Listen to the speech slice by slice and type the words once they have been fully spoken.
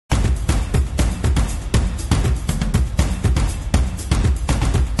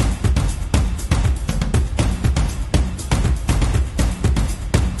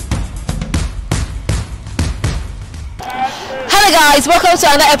guys, welcome to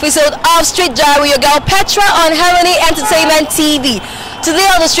another episode of Street Jara with your girl Petra on Harmony Entertainment TV. Today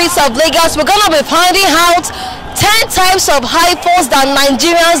on the streets of Lagos, we're gonna be finding out 10 types of iPhones that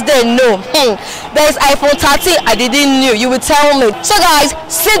Nigerians they know. There's iPhone 13 I didn't know. You will tell me. So guys,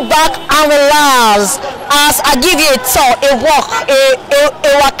 sit back and relax as I give you a tour, a walk, a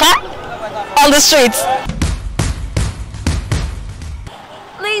waka on the streets.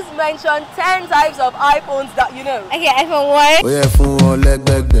 Please mention 10 types of iPhones that you know. Okay, iPhone 1. Oh yeah, phone leg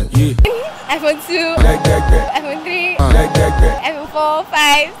back there. Yeah. iPhone 2. Leg back there. iPhone 3. Leg back there. iPhone 4,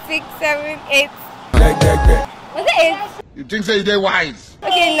 5, 6, 7, 8. Leg back there. Was it 8? You think so you're wise?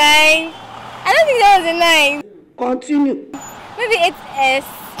 Okay, 9. I don't think that was a 9. Continue. Maybe 8S.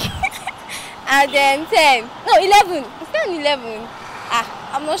 And then 10. No, 11. It's not 11.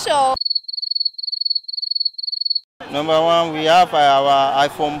 I'm not sure. Number 1, we have our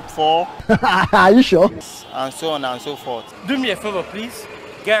iPhone 4. Are you sure? And so on and so forth. Do me a favor, please.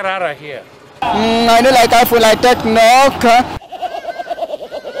 Get out of here. I don't like iPhone, like Techno.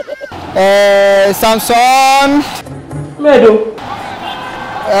 Samsung. Medo.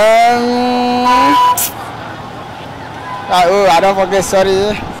 I don't forget,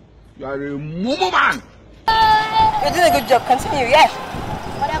 sorry. You are a mumu man. You're doing a good job. Continue, yeah.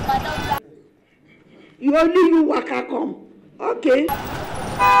 You only you waka come. Okay.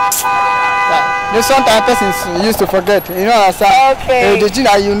 There's sometimes persons used to forget. You know understand? Okay. The thing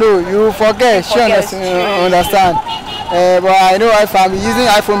that you know, you forget. She understand. But I know if I'm using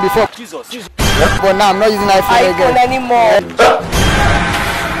iPhone before. Jesus. But now I'm not using iPhone again. Anymore.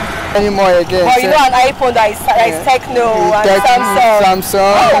 Anymore again. But you know an iPhone that is Techno and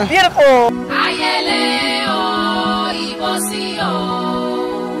Samsung. Oh, beautiful.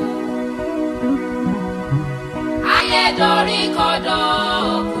 Ayé dorí kodò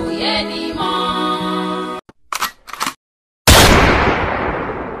kò yẹ ni mọ́.